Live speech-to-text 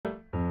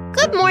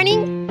Good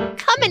morning.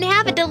 Come and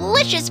have a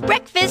delicious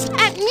breakfast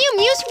at Mew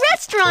Mew's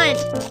restaurant.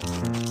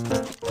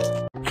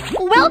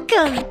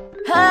 Welcome.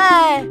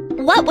 Hi.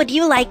 What would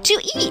you like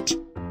to eat?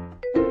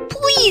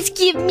 Please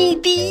give me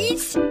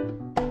these.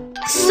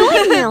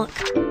 Soy milk.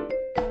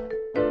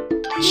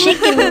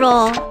 Chicken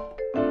roll.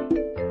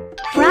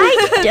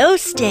 Fried dough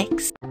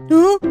sticks.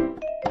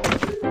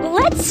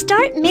 Let's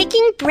start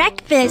making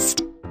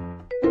breakfast.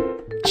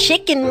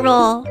 Chicken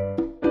roll.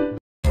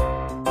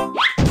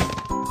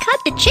 Cut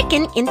the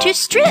chicken into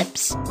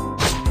strips.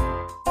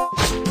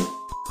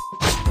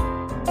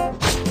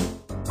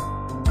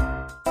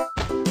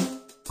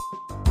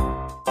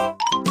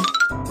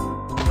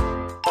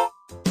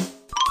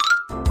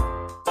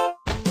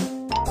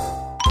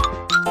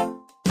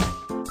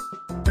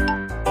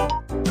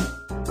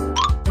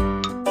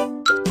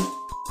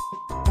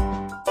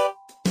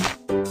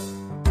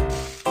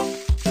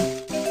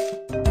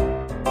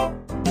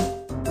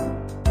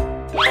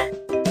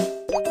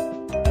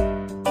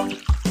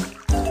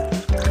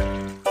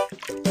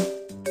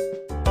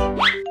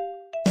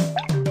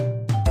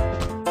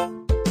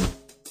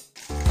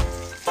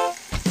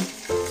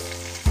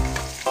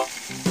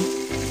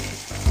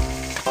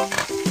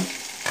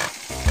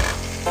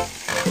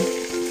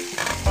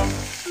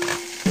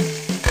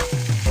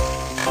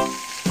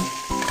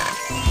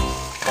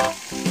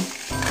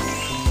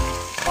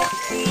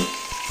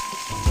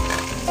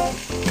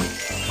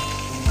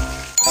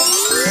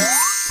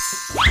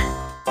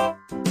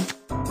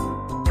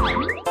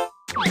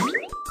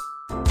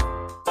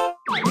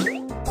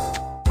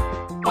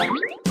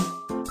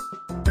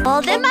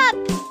 Roll them up.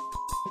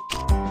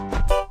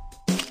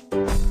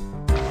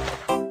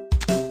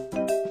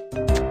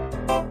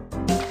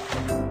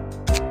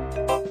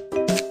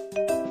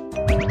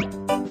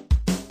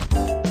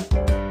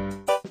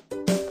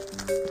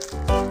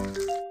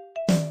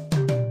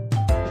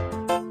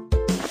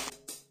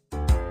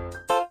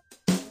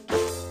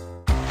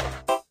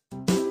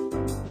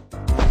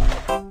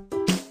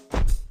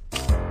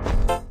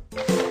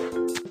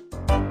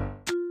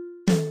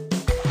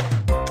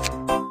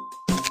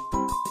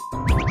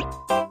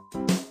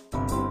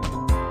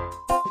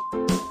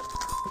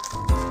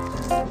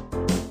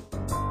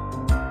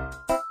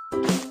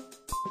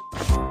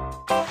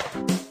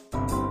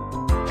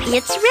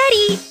 It's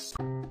ready!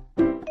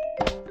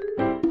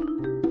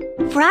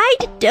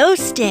 Fried dough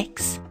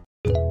sticks.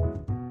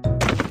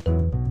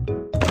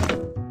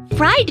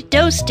 Fried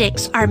dough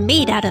sticks are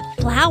made out of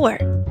flour.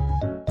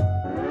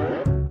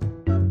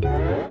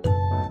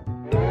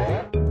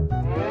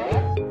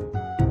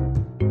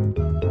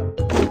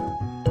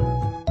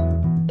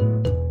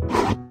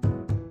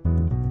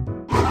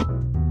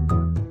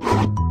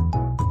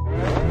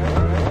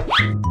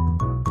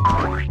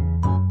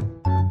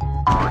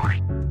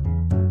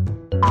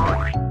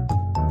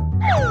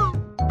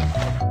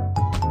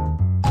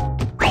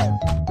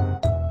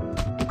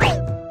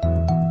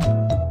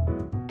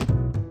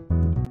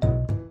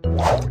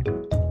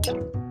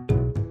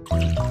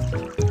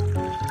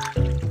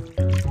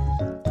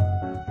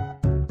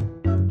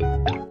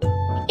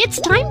 It's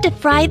time to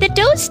fry the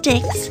dough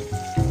sticks.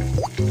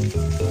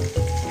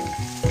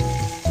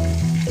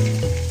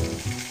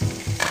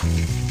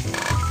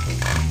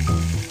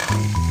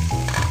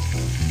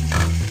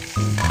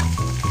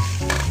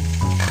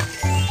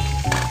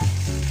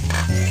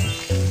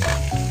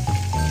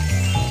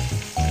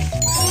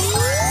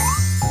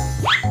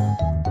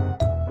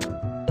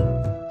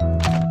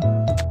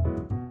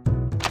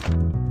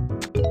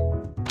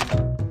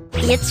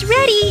 It's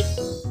ready!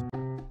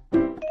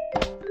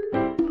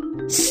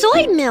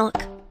 Soy milk.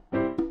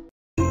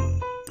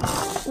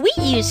 We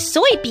use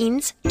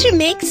soybeans to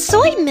make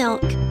soy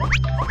milk.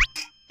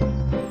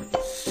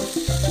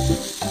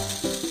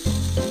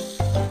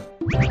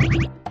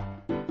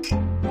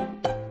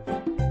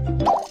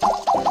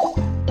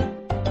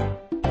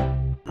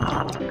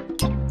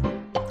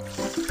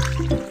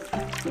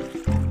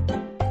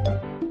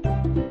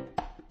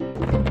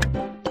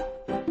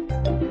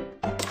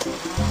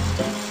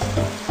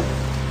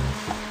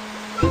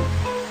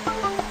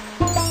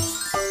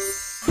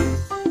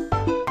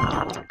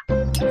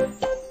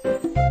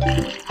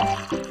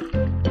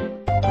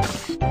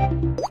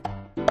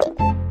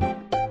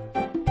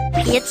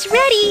 It's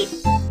ready!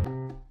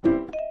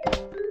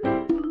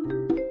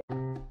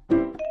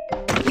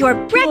 Your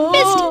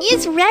breakfast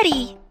is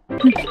ready!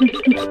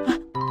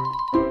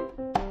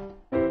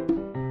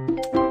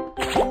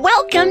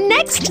 Welcome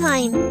next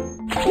time!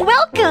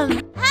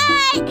 Welcome!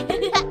 Hi!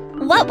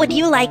 What would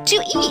you like to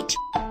eat?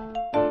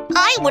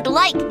 I would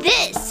like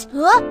this!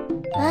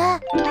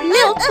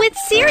 Milk with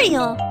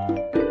cereal!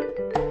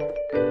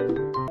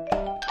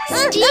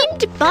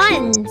 Steamed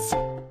buns!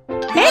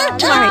 Egg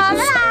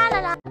tarts!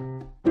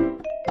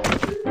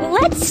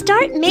 Let's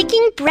start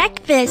making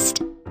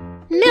breakfast.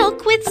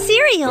 Milk with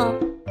cereal.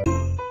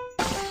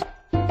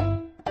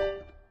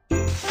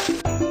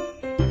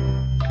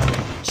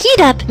 Heat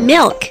up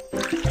milk.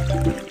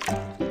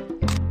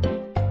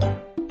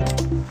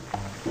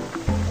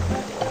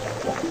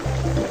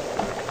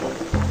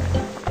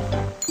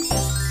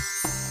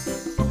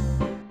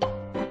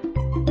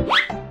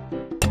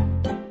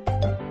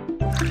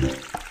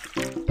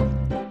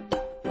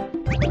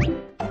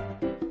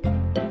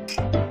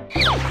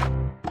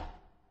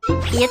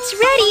 It's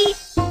ready!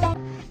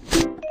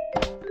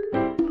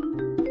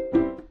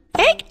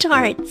 Egg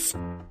tarts!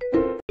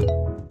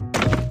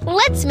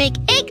 Let's make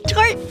egg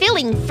tart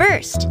filling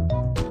first.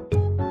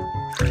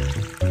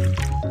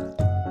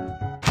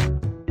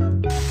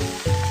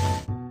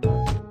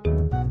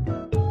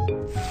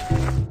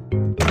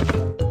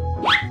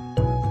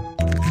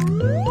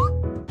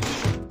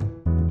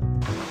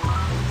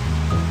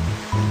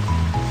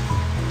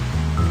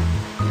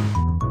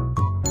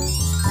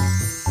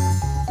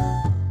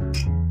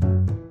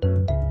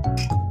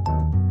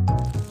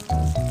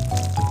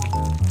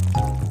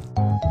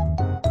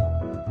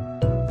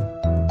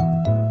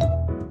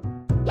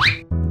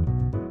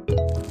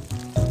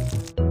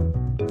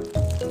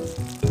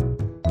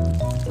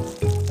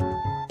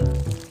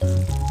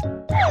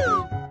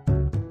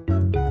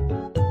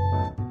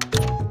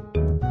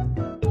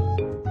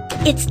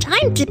 It's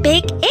time to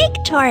bake egg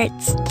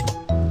tarts.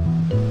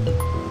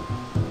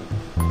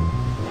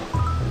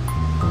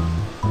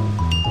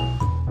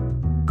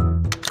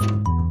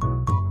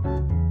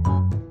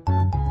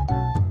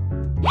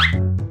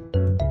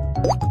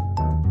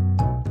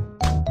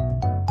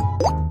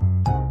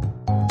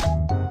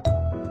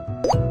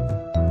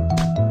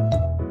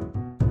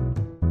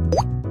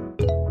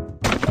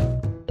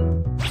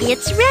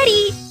 It's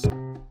ready!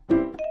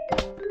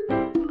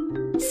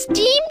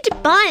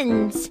 Steamed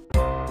buns.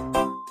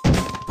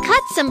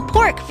 Cut some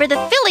pork for the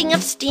filling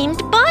of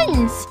steamed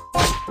buns.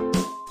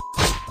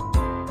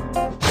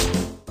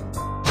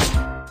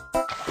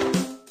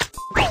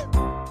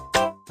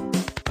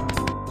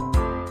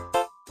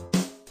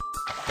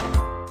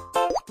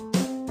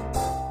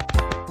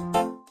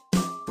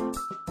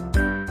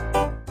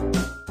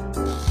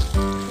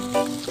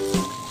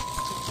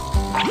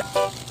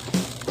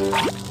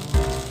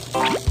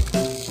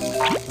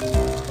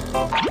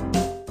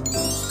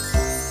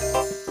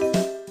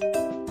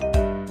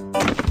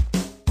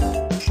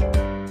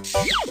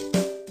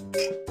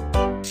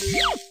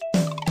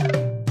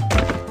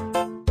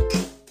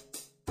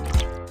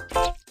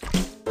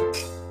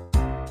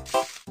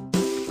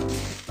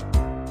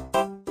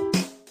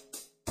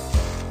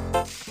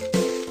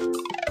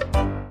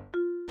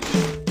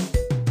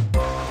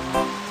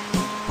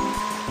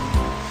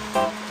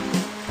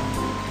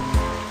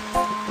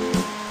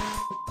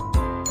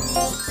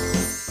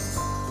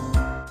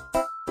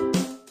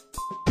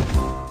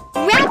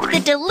 Wrap the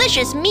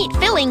delicious meat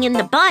filling in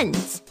the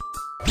buns.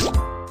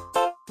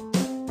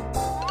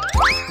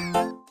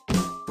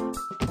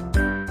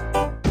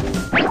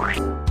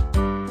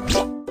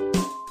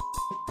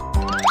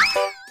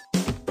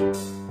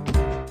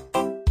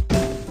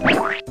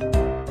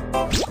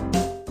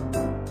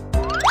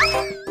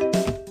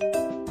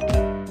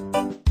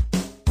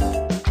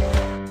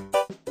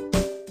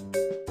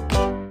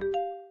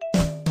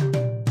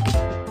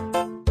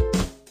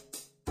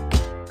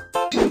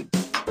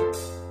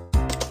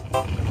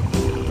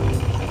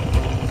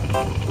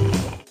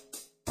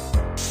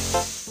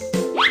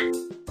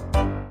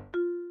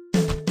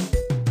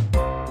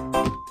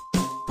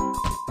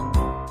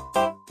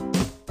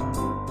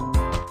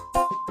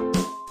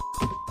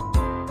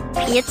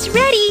 It's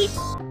ready!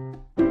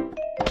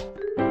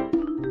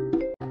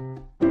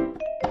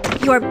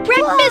 Your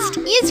breakfast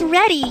is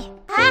ready!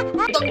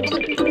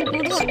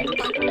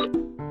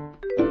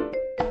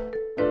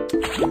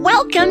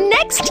 Welcome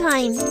next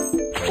time!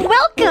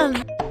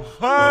 Welcome!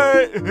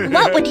 Hi!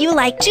 What would you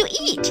like to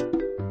eat?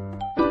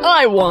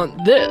 I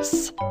want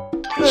this.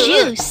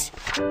 Juice.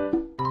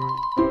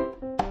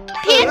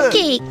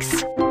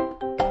 Pancakes.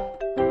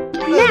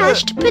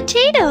 Mashed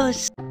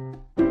potatoes.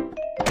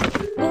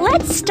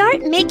 Let's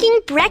start making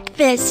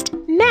breakfast.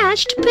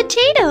 Mashed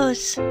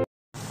potatoes.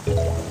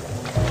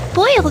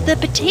 Boil the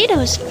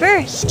potatoes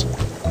first.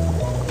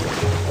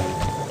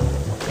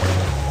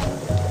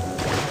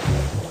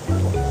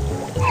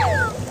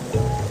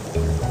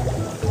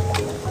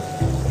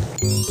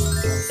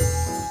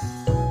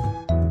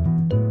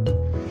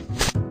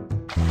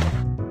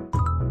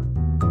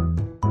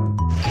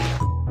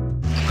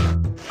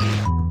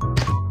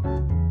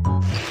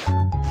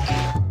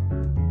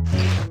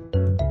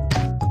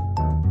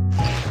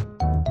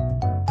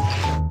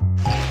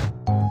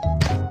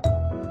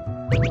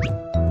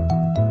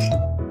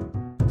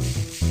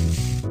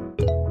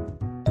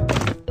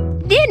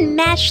 Then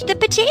mash the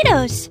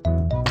potatoes.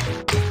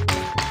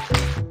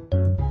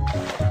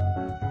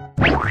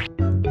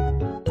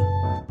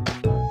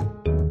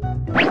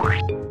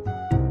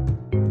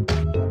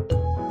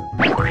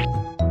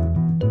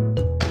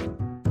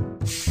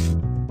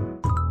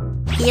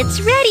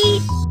 It's ready!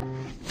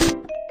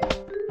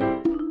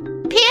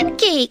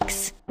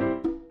 Pancakes!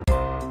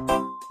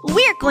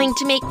 We're going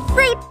to make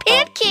fruit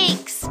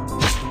pancakes!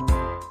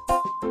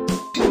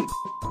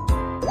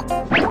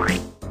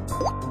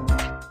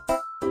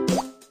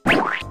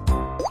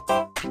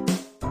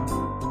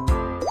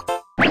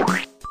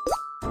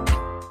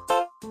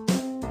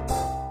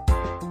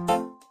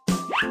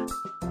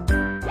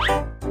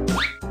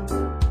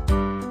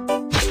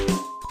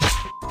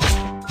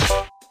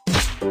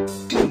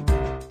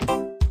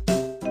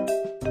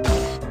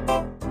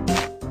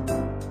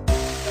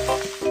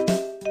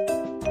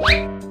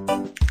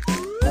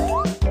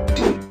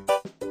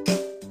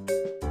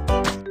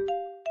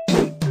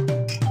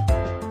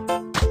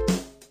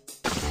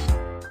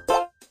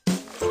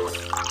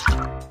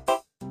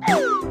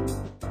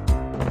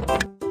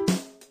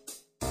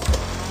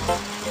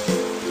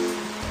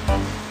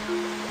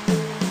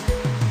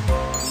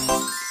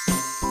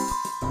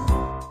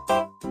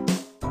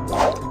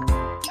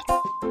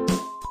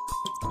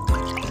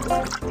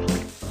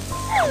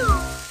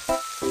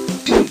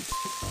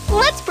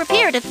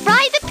 flour to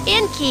fry the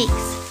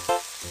pancakes.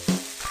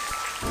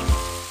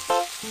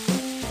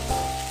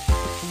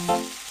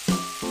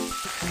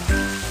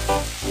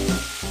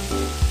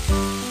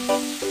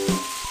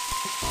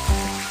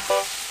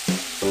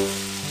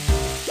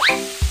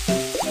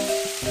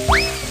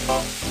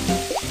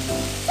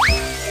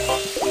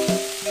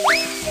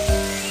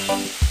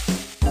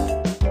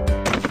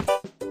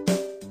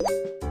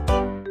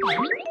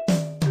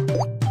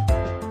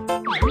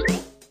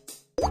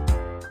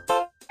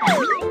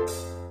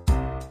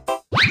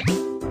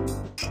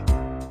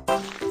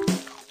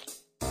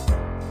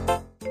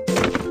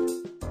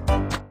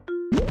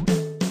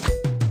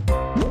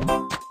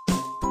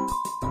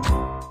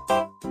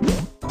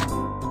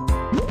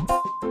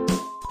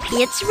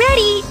 It's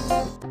ready!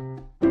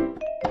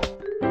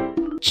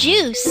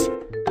 Juice.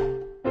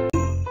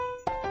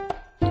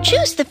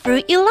 Choose the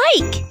fruit you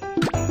like.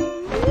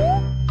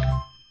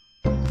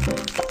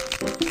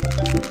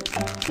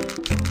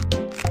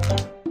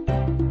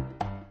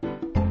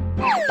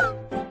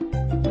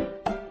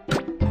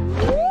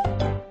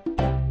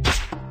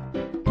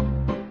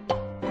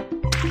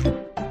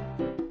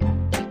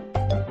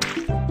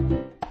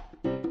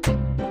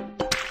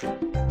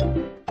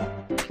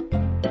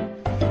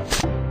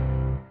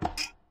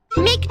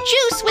 Make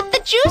juice with the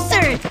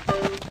juicer!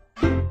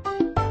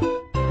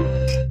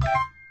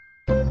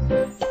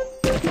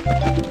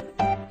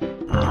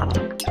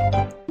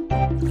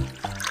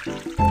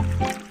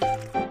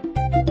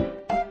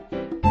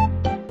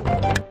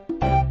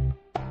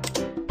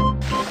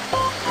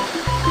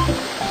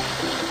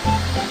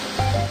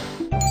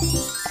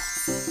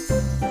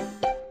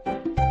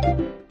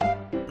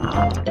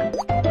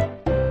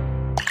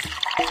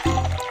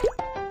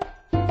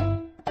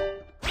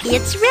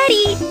 It's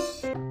ready!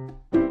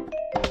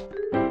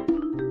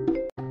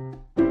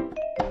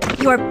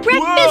 Your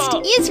breakfast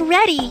is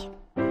ready!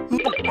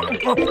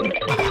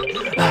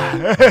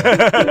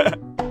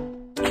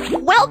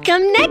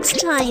 Welcome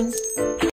next time!